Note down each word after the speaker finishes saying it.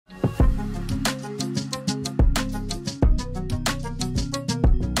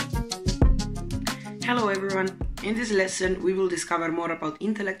Hello everyone! In this lesson we will discover more about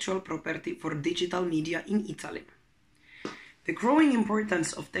intellectual property for digital media in Italy. The growing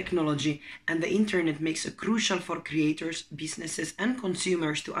importance of technology and the internet makes it crucial for creators, businesses and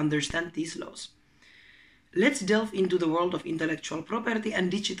consumers to understand these laws. Let's delve into the world of intellectual property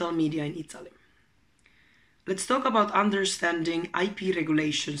and digital media in Italy. Let's talk about understanding IP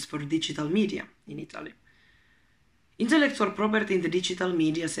regulations for digital media in Italy. Intellectual property in the digital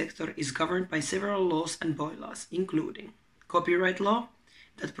media sector is governed by several laws and bylaws, including copyright law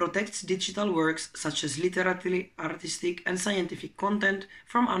that protects digital works such as literary, artistic, and scientific content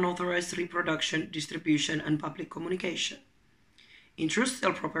from unauthorized reproduction, distribution, and public communication.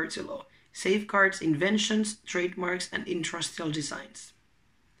 Industrial property law safeguards inventions, trademarks, and industrial designs.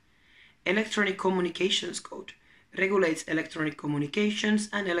 Electronic Communications Code regulates electronic communications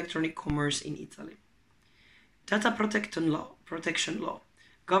and electronic commerce in Italy. Data protection law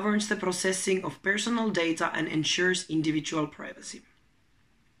governs the processing of personal data and ensures individual privacy.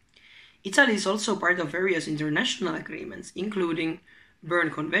 Italy is also part of various international agreements, including Berne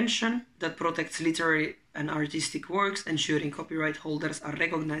Convention that protects literary and artistic works, ensuring copyright holders are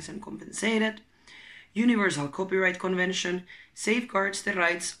recognized and compensated. Universal Copyright Convention safeguards the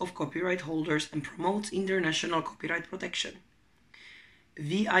rights of copyright holders and promotes international copyright protection.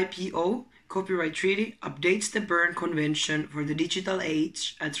 WIPO Copyright Treaty updates the Berne Convention for the digital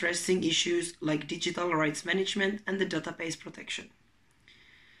age, addressing issues like digital rights management and the database protection.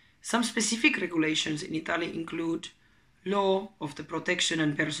 Some specific regulations in Italy include Law of the Protection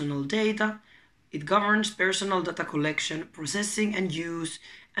and Personal Data. It governs personal data collection, processing and use,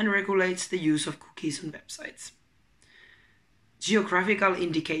 and regulates the use of cookies on websites. Geographical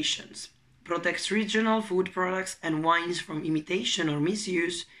Indications protects regional food products and wines from imitation or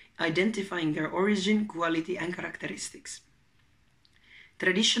misuse, identifying their origin, quality, and characteristics.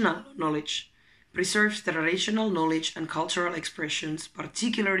 Traditional knowledge preserves traditional knowledge and cultural expressions,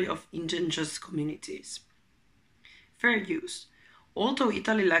 particularly of indigenous communities. Fair use. Although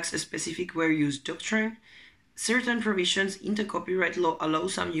Italy lacks a specific fair use doctrine, certain provisions in the copyright law allow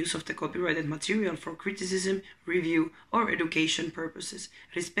some use of the copyrighted material for criticism, review, or education purposes,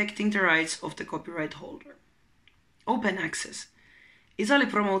 respecting the rights of the copyright holder. Open access. Italy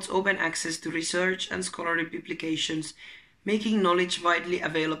promotes open access to research and scholarly publications, making knowledge widely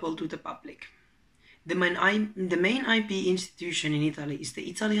available to the public. The main IP institution in Italy is the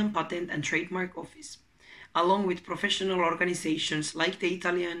Italian Patent and Trademark Office, along with professional organizations like the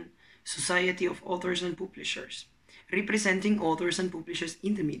Italian Society of Authors and Publishers, representing authors and publishers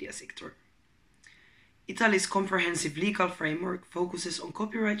in the media sector. Italy's comprehensive legal framework focuses on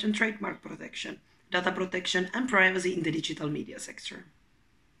copyright and trademark protection, data protection, and privacy in the digital media sector.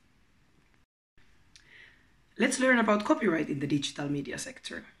 Let's learn about copyright in the digital media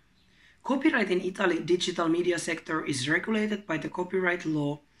sector. Copyright in Italy digital media sector is regulated by the copyright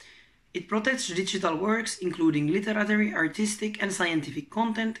law. It protects digital works, including literary, artistic, and scientific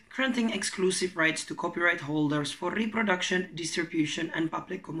content, granting exclusive rights to copyright holders for reproduction, distribution, and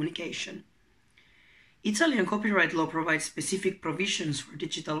public communication. Italian copyright law provides specific provisions for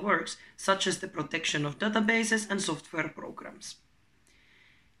digital works, such as the protection of databases and software programs.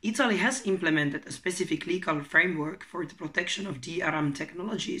 Italy has implemented a specific legal framework for the protection of DRM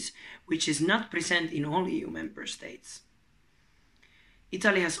technologies, which is not present in all EU member states.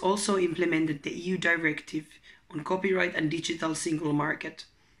 Italy has also implemented the EU Directive on Copyright and Digital Single Market,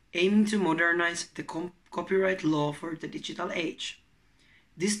 aiming to modernize the copyright law for the digital age.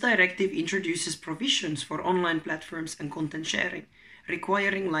 This directive introduces provisions for online platforms and content sharing,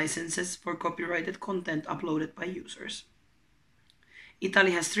 requiring licenses for copyrighted content uploaded by users.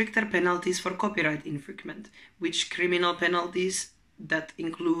 Italy has stricter penalties for copyright infringement, which criminal penalties that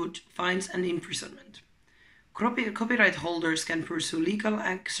include fines and imprisonment. Copyright holders can pursue legal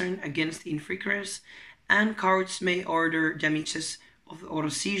action against infringers, and courts may order damages or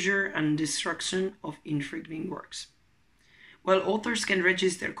seizure and destruction of infringing works. While authors can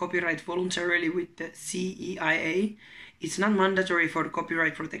register copyright voluntarily with the CEIA, it's not mandatory for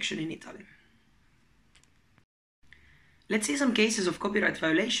copyright protection in Italy. Let's see some cases of copyright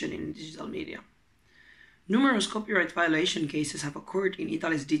violation in digital media. Numerous copyright violation cases have occurred in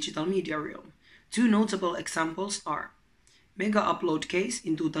Italy's digital media realm. Two notable examples are Mega Upload case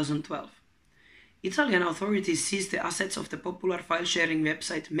in 2012. Italian authorities seized the assets of the popular file-sharing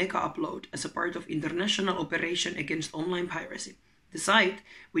website Mega Upload as a part of international operation against online piracy. The site,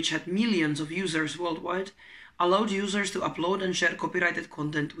 which had millions of users worldwide, allowed users to upload and share copyrighted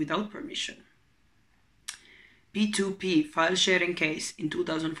content without permission. P2P file-sharing case in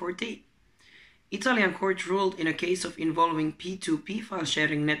 2014. Italian court ruled in a case involving P2P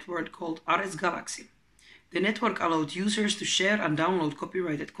file-sharing network called Ares Galaxy. The network allowed users to share and download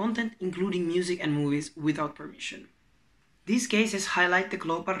copyrighted content, including music and movies, without permission. These cases highlight the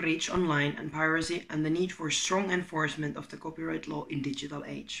global reach online and piracy and the need for strong enforcement of the copyright law in digital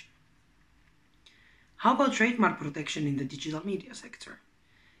age. How about trademark protection in the digital media sector?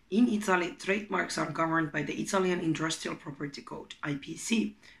 In Italy, trademarks are governed by the Italian Industrial Property Code,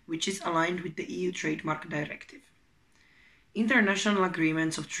 IPC, which is aligned with the EU Trademark Directive. International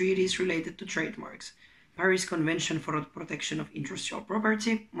agreements of treaties related to trademarks, Paris Convention for the Protection of Industrial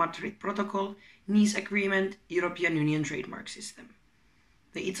Property, Madrid Protocol, Nice Agreement, European Union Trademark System.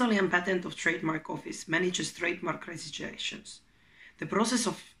 The Italian Patent of Trademark Office manages trademark registrations. The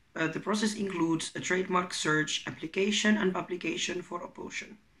process includes a trademark search, application, and publication for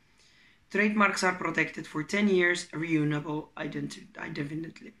opposition. Trademarks are protected for 10 years, renewable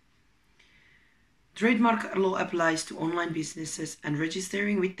indefinitely. Trademark law applies to online businesses, and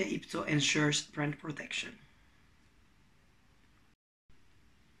registering with the IPTO ensures brand protection.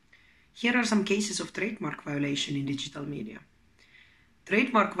 Here are some cases of trademark violation in digital media.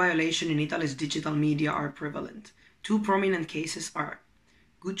 Trademark violation in Italy's digital media are prevalent. Two prominent cases are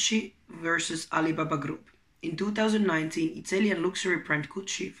Gucci versus Alibaba Group. In 2019, Italian luxury brand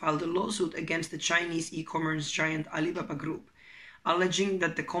Gucci filed a lawsuit against the Chinese e-commerce giant Alibaba Group, alleging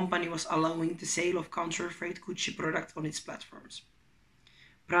that the company was allowing the sale of counterfeit Gucci products on its platforms.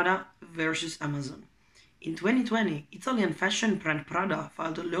 Prada versus Amazon. In 2020, Italian fashion brand Prada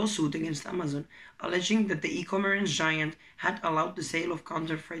filed a lawsuit against Amazon, alleging that the e-commerce giant had allowed the sale of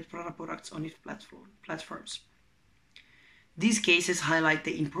counterfeit Prada products on its platforms. These cases highlight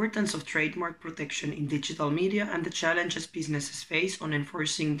the importance of trademark protection in digital media and the challenges businesses face on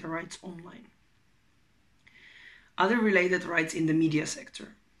enforcing the rights online. Other related rights in the media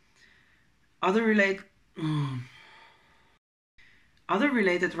sector. Other related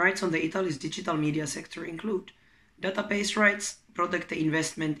rights on the Italy's digital media sector include database rights, protect the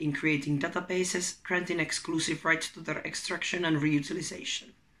investment in creating databases, granting exclusive rights to their extraction and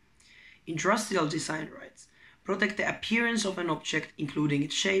reutilization. Industrial design rights, protect the appearance of an object, including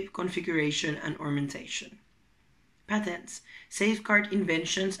its shape, configuration, and ornamentation. Patents safeguard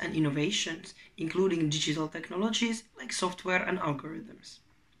inventions and innovations, including digital technologies like software and algorithms.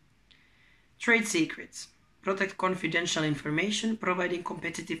 Trade secrets protect confidential information, providing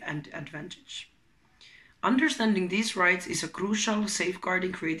competitive advantage. Understanding these rights is a crucial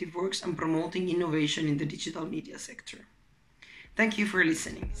safeguarding creative works and promoting innovation in the digital media sector. Thank you for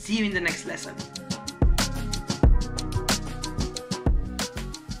listening. See you in the next lesson.